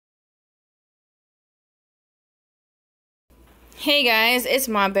Hey guys, it's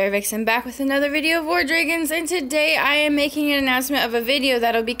Mom Bear Vixen back with another video of War Dragons, and today I am making an announcement of a video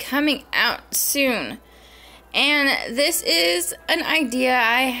that'll be coming out soon. And this is an idea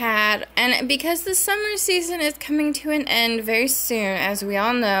I had, and because the summer season is coming to an end very soon, as we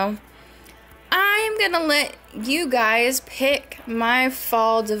all know, I am gonna let you guys pick my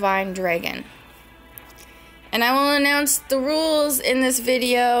fall divine dragon. And I will announce the rules in this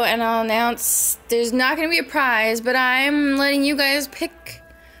video, and I'll announce there's not going to be a prize, but I'm letting you guys pick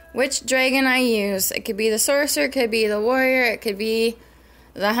which dragon I use. It could be the sorcerer, it could be the warrior, it could be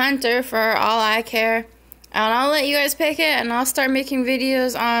the hunter, for all I care. And I'll let you guys pick it, and I'll start making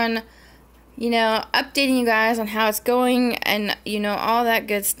videos on, updating you guys on how it's going and, all that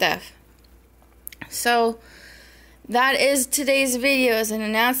good stuff. So that is today's video, is an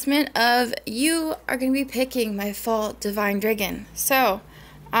announcement of you are going to be picking my fall divine dragon. So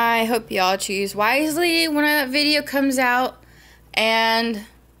I hope y'all choose wisely when that video comes out. And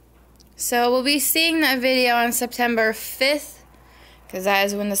so we'll be seeing that video on September 5th, because that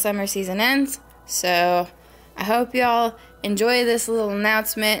is when the summer season ends. So I hope y'all enjoy this little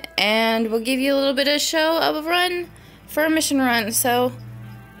announcement, and we'll give you a little bit of show of a run for a mission run. So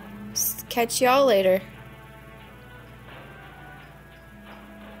catch y'all later.